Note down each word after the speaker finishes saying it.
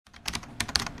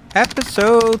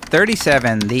Episode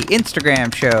 37, The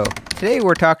Instagram Show. Today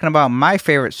we're talking about my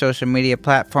favorite social media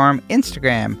platform,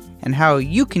 Instagram, and how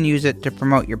you can use it to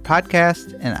promote your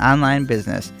podcast and online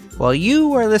business. While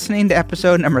you are listening to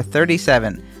episode number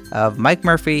 37 of Mike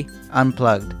Murphy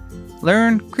Unplugged.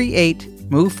 Learn, create,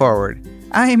 move forward.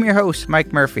 I am your host,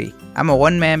 Mike Murphy. I'm a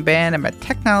one-man band. I'm a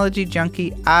technology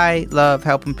junkie. I love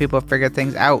helping people figure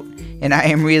things out, and I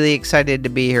am really excited to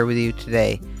be here with you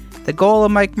today. The goal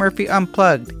of Mike Murphy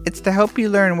Unplugged is to help you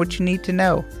learn what you need to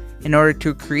know in order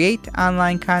to create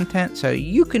online content so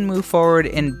you can move forward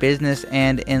in business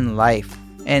and in life.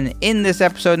 And in this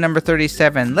episode number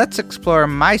 37, let's explore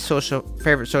my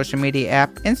favorite social media app,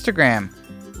 Instagram.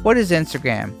 What is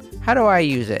Instagram? How do I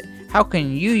use it? How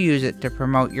can you use it to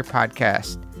promote your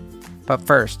podcast? But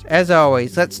first, as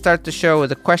always, let's start the show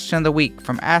with a question of the week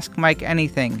from Ask Mike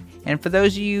Anything. And for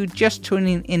those of you just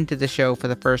tuning into the show for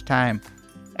the first time,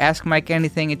 Ask Mike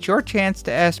Anything, it's your chance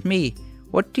to ask me,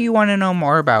 what do you want to know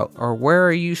more about, or where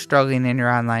are you struggling in your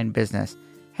online business?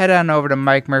 Head on over to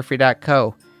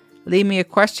mikemurphy.co. Leave me a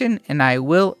question, and I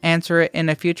will answer it in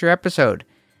a future episode.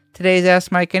 Today's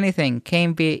Ask Mike Anything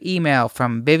came via email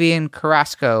from Vivian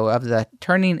Carrasco of the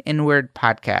Turning Inward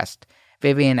podcast.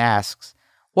 Vivian asks,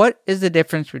 what is the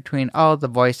difference between all the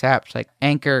voice apps like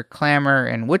Anchor,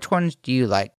 Clammr, and which ones do you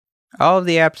like? All of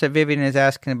the apps that Vivian is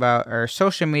asking about are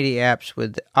social media apps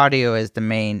with audio as the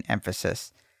main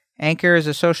emphasis. Anchor is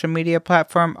a social media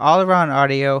platform all around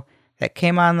audio that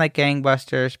came on like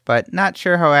gangbusters, but not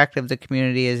sure how active the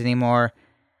community is anymore.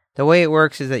 The way it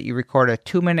works is that you record a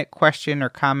 2-minute question or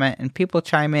comment and people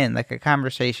chime in like a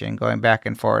conversation going back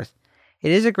and forth.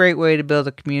 It is a great way to build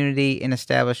a community and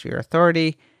establish your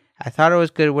authority. I thought it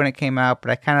was good when it came out,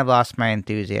 but I kind of lost my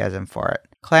enthusiasm for it.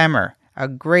 Clammr, a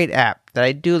great app that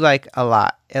I do like a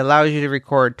lot. It allows you to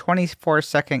record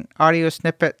 24-second audio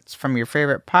snippets from your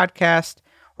favorite podcast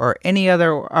or any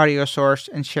other audio source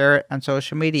and share it on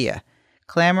social media.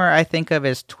 Clammr I think of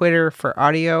as Twitter for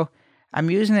audio. I'm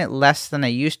using it less than I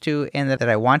used to and that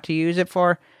I want to use it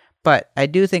for, but I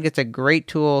do think it's a great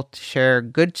tool to share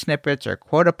good snippets or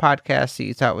quote a podcast that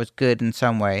you thought was good in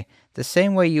some way. The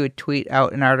same way you would tweet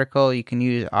out an article, you can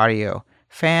use audio.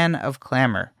 Fan of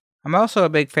Clammr. I'm also a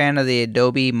big fan of the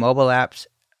Adobe mobile apps,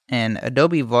 and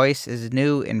Adobe Voice is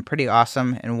new and pretty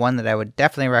awesome, and one that I would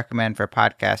definitely recommend for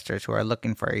podcasters who are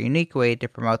looking for a unique way to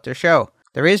promote their show.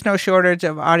 There is no shortage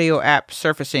of audio apps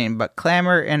surfacing, but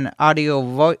Clammr and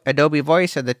Adobe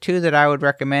Voice are the two that I would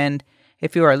recommend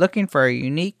if you are looking for a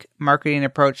unique marketing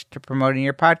approach to promoting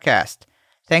your podcast.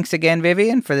 Thanks again,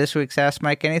 Vivian, for this week's Ask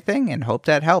Mike Anything, and hope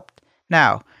that helped.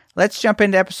 Now, let's jump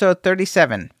into episode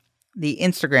 37, The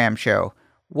Instagram Show.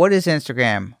 What is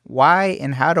Instagram? Why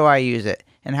and how do I use it?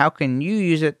 And how can you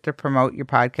use it to promote your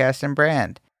podcast and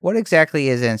brand? What exactly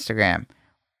is Instagram?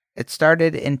 It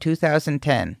started in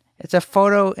 2010. It's a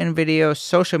photo and video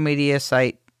social media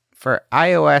site for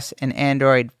iOS and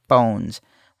Android phones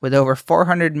with over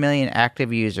 400 million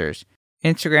active users.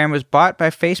 Instagram was bought by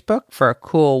Facebook for a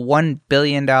cool $1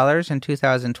 billion in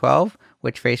 2012,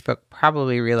 which Facebook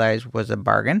probably realized was a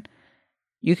bargain.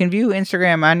 You can view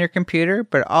Instagram on your computer,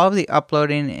 but all of the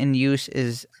uploading and use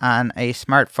is on a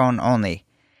smartphone only.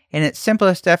 In its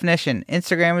simplest definition,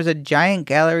 Instagram is a giant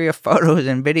gallery of photos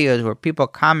and videos where people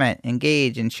comment,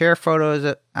 engage, and share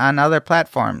photos on other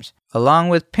platforms. Along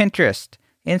with Pinterest,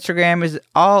 Instagram is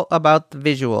all about the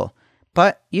visual.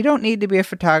 But you don't need to be a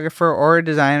photographer or a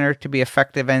designer to be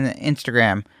effective in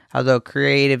Instagram, although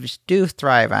creatives do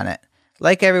thrive on it.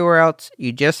 Like everywhere else,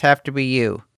 you just have to be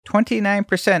you.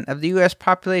 29% of the U.S.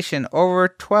 population over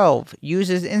 12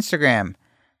 uses Instagram.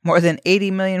 More than 80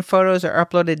 million photos are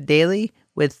uploaded daily,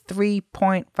 with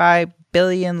 3.5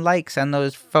 billion likes on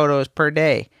those photos per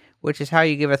day, which is how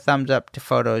you give a thumbs up to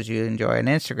photos you enjoy on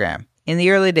Instagram. In the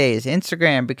early days,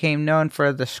 Instagram became known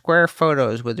for the square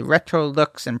photos with retro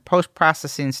looks and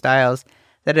post-processing styles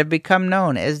that have become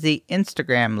known as the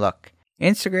Instagram look.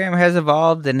 Instagram has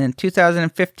evolved, and in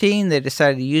 2015, they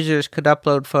decided users could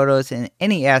upload photos in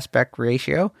any aspect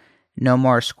ratio, no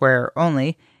more square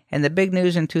only, and the big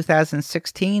news in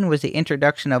 2016 was the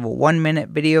introduction of 1-minute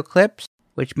video clips,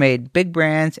 which made big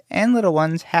brands and little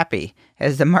ones happy,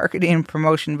 as the marketing and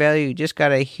promotion value just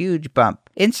got a huge bump.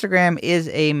 Instagram is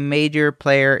a major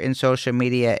player in social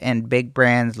media, and big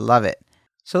brands love it.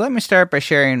 So let me start by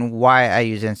sharing why I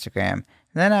use Instagram.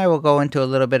 Then I will go into a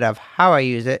little bit of how I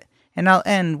use it, and I'll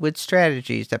end with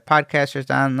strategies that podcasters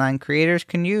and online creators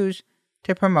can use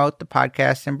to promote the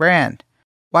podcast and brand.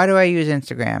 Why do I use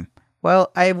Instagram?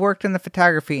 Well, I have worked in the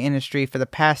photography industry for the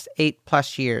past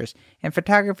 8+ years, and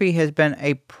photography has been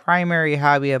a primary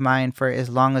hobby of mine for as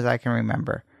long as I can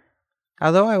remember.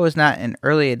 Although I was not an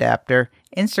early adapter,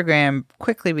 Instagram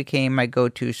quickly became my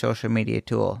go-to social media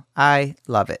tool. I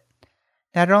love it.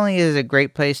 Not only is it a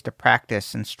great place to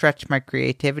practice and stretch my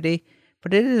creativity,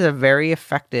 but it is a very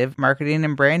effective marketing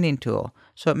and branding tool,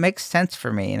 so it makes sense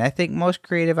for me, and I think most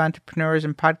creative entrepreneurs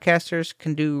and podcasters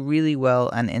can do really well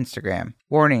on Instagram.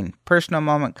 Warning, personal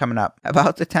moment coming up.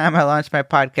 About the time I launched my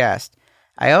podcast,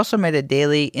 I also made a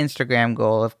daily Instagram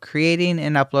goal of creating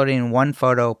and uploading one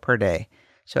photo per day.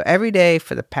 So every day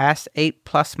for the past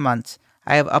 8+ months,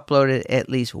 I have uploaded at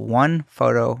least one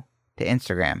photo to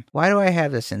Instagram. Why do I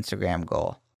have this Instagram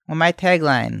goal? Well, my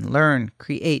tagline, learn,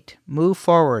 create, move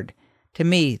forward. To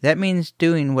me, that means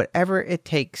doing whatever it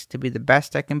takes to be the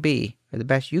best I can be, or the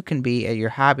best you can be at your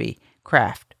hobby,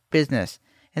 craft, business.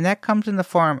 And that comes in the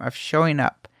form of showing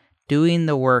up, doing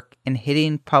the work, and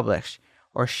hitting publish,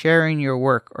 or sharing your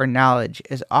work or knowledge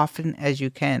as often as you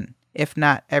can, if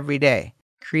not every day.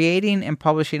 Creating and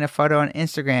publishing a photo on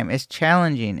Instagram is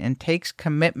challenging and takes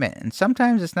commitment, and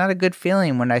sometimes it's not a good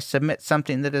feeling when I submit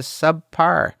something that is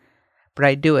subpar. But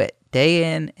I do it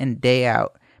day in and day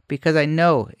out, because I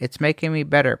know it's making me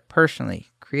better personally,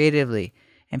 creatively,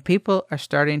 and people are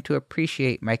starting to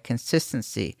appreciate my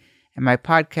consistency, and my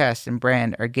podcast and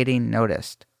brand are getting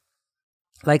noticed.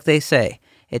 Like they say,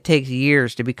 it takes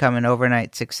years to become an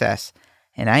overnight success,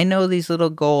 and I know these little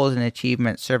goals and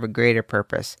achievements serve a greater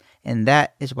purpose, and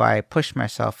that is why I push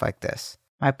myself like this.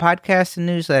 My podcast and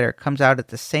newsletter comes out at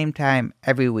the same time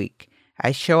every week.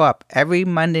 I show up every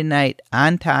Monday night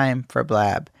on time for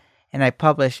Blab, and I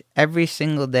publish every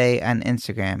single day on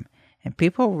Instagram, and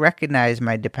people recognize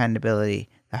my dependability,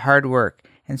 the hard work,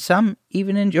 and some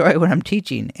even enjoy what I'm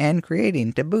teaching and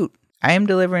creating to boot. I am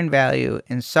delivering value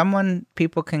and someone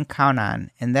people can count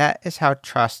on, and that is how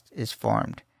trust is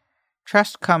formed.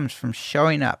 Trust comes from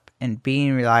showing up and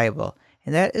being reliable,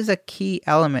 and that is a key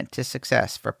element to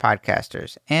success for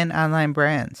podcasters and online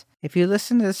brands. If you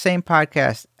listen to the same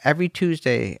podcast every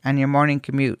Tuesday on your morning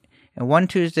commute, and one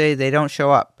Tuesday they don't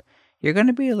show up, you're going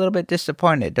to be a little bit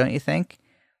disappointed, don't you think?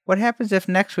 What happens if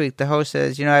next week the host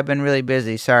says, I've been really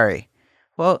busy, sorry?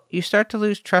 Well, you start to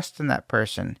lose trust in that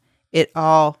person. It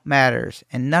all matters,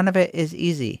 and none of it is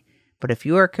easy. But if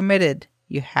you are committed,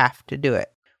 you have to do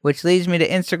it. Which leads me to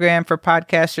Instagram for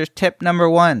podcasters tip number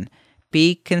 1.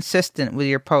 Be consistent with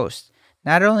your posts,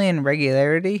 not only in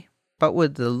regularity, but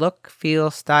with the look,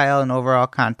 feel, style, and overall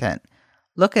content.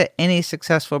 Look at any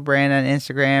successful brand on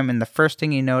Instagram, and the first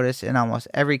thing you notice in almost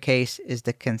every case is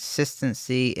the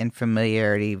consistency and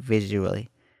familiarity visually.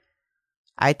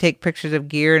 I take pictures of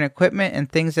gear and equipment and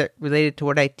things that related to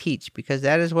what I teach, because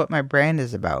that is what my brand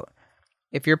is about.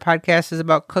 If your podcast is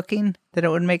about cooking, then it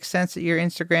would make sense that your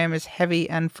Instagram is heavy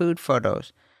on food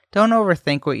photos. Don't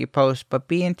overthink what you post, but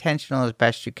be intentional as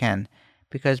best you can,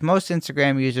 because most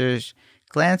Instagram users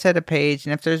glance at a page,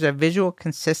 and if there's a visual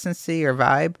consistency or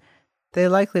vibe, they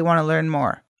likely want to learn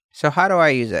more. So how do I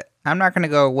use it? I'm not going to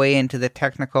go way into the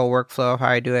technical workflow of how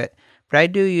I do it, but I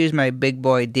do use my big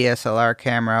boy DSLR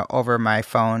camera over my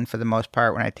phone for the most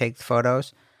part when I take the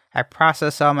photos. I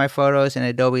process all my photos in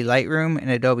Adobe Lightroom and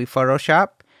Adobe Photoshop,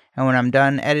 and when I'm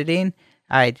done editing,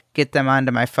 I get them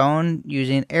onto my phone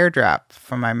using AirDrop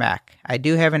from my Mac. I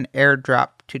do have an AirDrop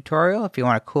tutorial if you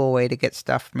want a cool way to get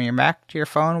stuff from your Mac to your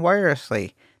phone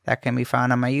wirelessly. That can be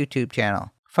found on my YouTube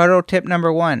channel. Photo tip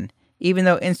number 1. Even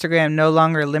though Instagram no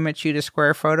longer limits you to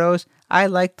square photos, I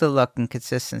like the look and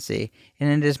consistency, and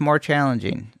it is more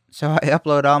challenging. So I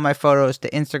upload all my photos to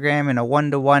Instagram in a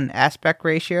 1:1 aspect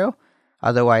ratio,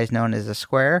 otherwise known as a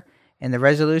square, and the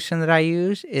resolution that I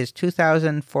use is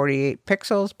 2048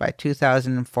 pixels by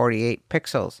 2048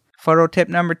 pixels. Photo tip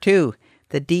number 2,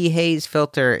 the dehaze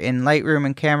filter in Lightroom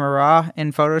and Camera Raw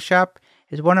in Photoshop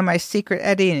is one of my secret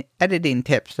editing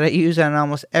tips that I use on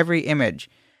almost every image.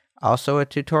 Also a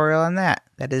tutorial on that.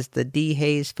 That is the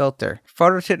dehaze filter.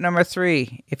 Photo tip number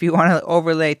 3, if you want to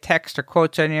overlay text or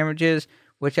quotes on your images,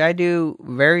 which I do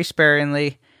very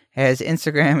sparingly, as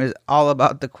Instagram is all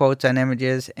about the quotes on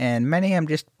images, and many I'm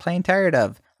just plain tired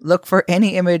of. Look for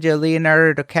any image of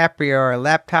Leonardo DiCaprio or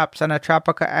laptops on a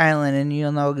tropical island and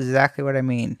you'll know exactly what I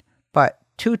mean. But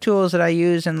 2 tools that I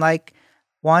use and like,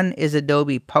 one is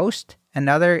Adobe Post,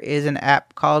 another is an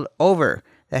app called Over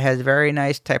that has very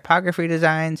nice typography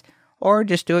designs, or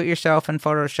just do it yourself in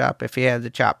Photoshop if you have the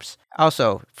chops.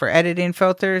 Also, for editing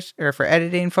filters, or for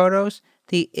editing photos,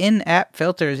 the in-app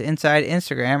filters inside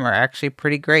Instagram are actually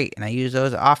pretty great, and I use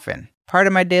those often. Part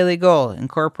of my daily goal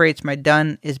incorporates my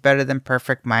done is better than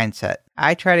perfect mindset.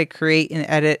 I try to create and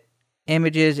edit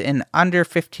images in under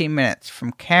 15 minutes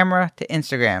from camera to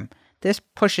Instagram. This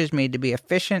pushes me to be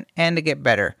efficient and to get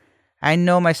better. I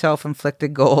know my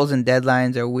self-inflicted goals and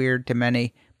deadlines are weird to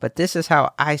many, but this is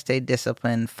how I stay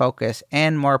disciplined, focused,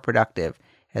 and more productive,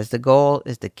 as the goal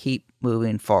is to keep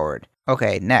moving forward.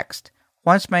 Okay, next.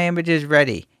 Once my image is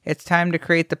ready, it's time to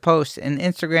create the post, and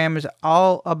Instagram is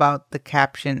all about the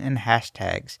caption and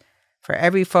hashtags. For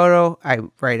every photo, I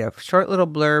write a short little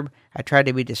blurb. I try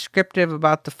to be descriptive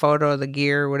about the photo, the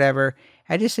gear, whatever.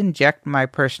 I just inject my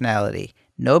personality.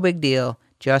 No big deal,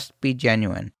 just be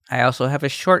genuine. I also have a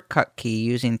shortcut key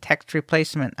using text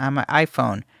replacement on my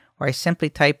iPhone, where I simply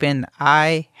type in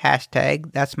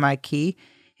hashtag, that's my key,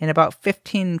 and about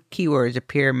 15 keywords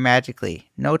appear magically.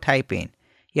 No typing.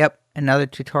 Yep, another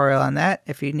tutorial on that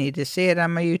if you need to see it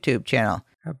on my YouTube channel.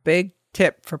 A big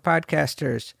tip for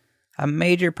podcasters. A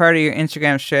major part of your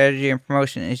Instagram strategy and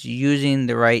promotion is using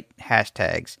the right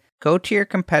hashtags. Go to your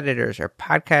competitors or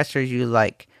podcasters you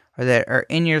like or that are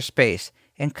in your space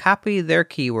and copy their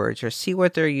keywords or see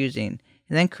what they're using,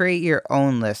 and then create your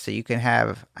own list that you can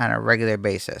have on a regular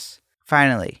basis.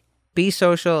 Finally, be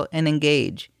social and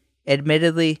engage.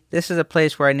 Admittedly, this is a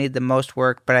place where I need the most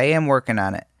work, but I am working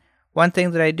on it. One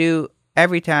thing that I do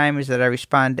every time is that I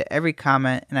respond to every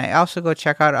comment, and I also go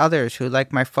check out others who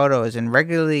like my photos and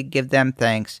regularly give them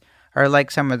thanks or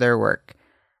like some of their work.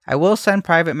 I will send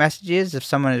private messages if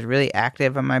someone is really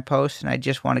active on my posts and I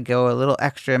just want to go a little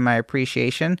extra in my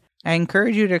appreciation. I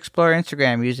encourage you to explore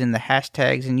Instagram using the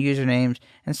hashtags and usernames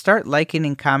and start liking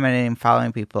and commenting and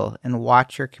following people and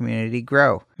watch your community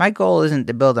grow. My goal isn't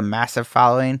to build a massive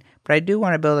following, but I do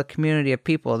want to build a community of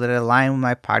people that align with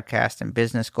my podcast and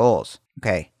business goals.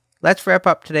 Okay, let's wrap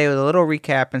up today with a little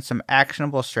recap and some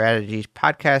actionable strategies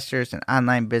podcasters and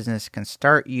online business can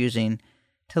start using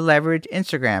to leverage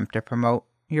Instagram to promote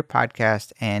your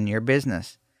podcast and your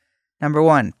business. Number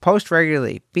 1, post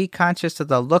regularly. Be conscious of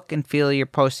the look and feel of your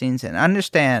postings and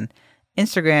understand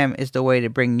Instagram is the way to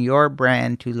bring your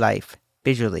brand to life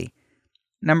visually.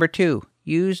 Number 2,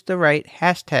 use the right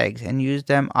hashtags and use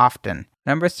them often.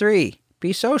 Number 3,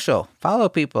 be social. Follow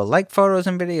people, like photos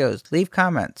and videos, leave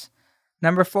comments.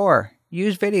 Number 4,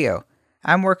 use video.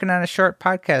 I'm working on a short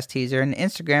podcast teaser and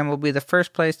Instagram will be the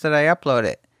first place that I upload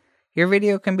it. Your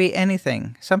video can be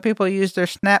anything. Some people use their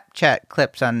Snapchat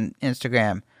clips on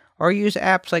Instagram, or use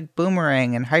apps like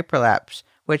Boomerang and Hyperlapse,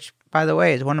 which, by the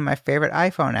way, is one of my favorite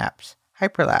iPhone apps,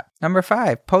 Hyperlapse. Number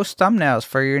 5, post thumbnails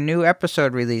for your new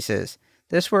episode releases.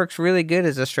 This works really good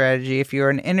as a strategy if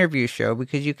you're an interview show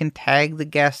because you can tag the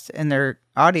guests and their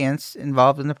audience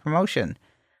involved in the promotion.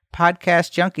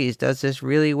 Podcast Junkies does this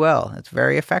really well. It's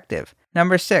very effective.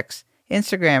 Number 6,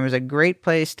 Instagram is a great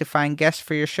place to find guests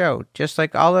for your show. Just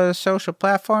like all other social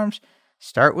platforms,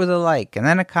 start with a like and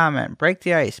then a comment. Break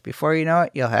the ice. Before you know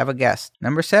it, you'll have a guest.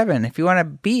 Number 7, if you want to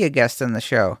be a guest on the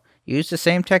show, use the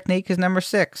same technique as number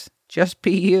 6. Just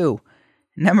be you.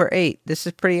 Number 8, this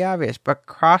is pretty obvious, but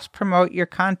cross-promote your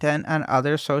content on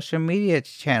other social media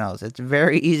channels. It's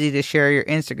very easy to share your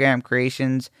Instagram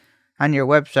creations on your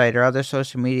website or other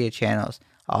social media channels.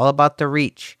 All about the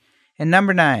reach. And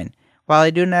number 9, while I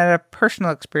do not have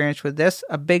personal experience with this,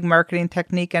 a big marketing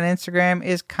technique on Instagram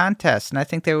is contests, and I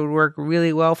think they would work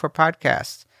really well for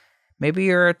podcasts. Maybe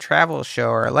you're a travel show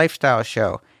or a lifestyle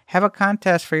show. Have a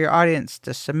contest for your audience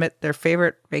to submit their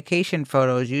favorite vacation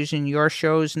photos using your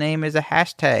show's name as a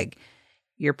hashtag.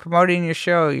 You're promoting your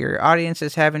show. Your audience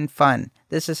is having fun.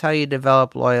 This is how you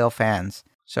develop loyal fans.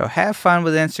 So have fun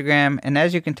with Instagram, and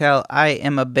as you can tell, I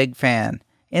am a big fan.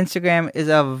 Instagram is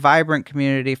a vibrant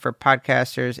community for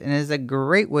podcasters and is a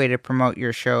great way to promote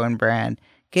your show and brand,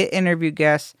 get interview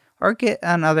guests, or get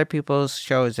on other people's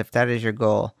shows if that is your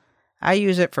goal. I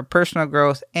use it for personal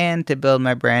growth and to build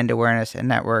my brand awareness and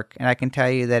network, and I can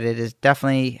tell you that it is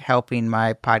definitely helping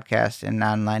my podcast and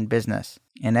online business.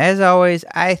 And as always,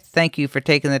 I thank you for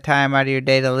taking the time out of your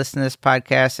day to listen to this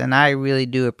podcast, and I really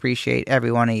do appreciate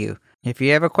every one of you. If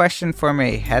you have a question for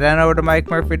me, head on over to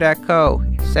MikeMurphy.co,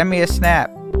 send me a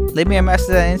snap, leave me a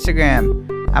message on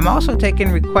Instagram. I'm also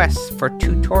taking requests for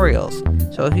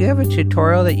tutorials, so if you have a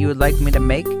tutorial that you would like me to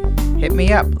make, hit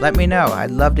me up, let me know.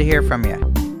 I'd love to hear from you.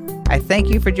 I thank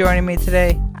you for joining me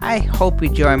today. I hope you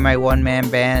join my one-man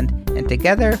band, and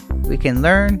together we can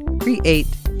learn, create,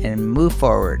 and move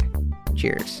forward.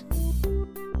 Cheers.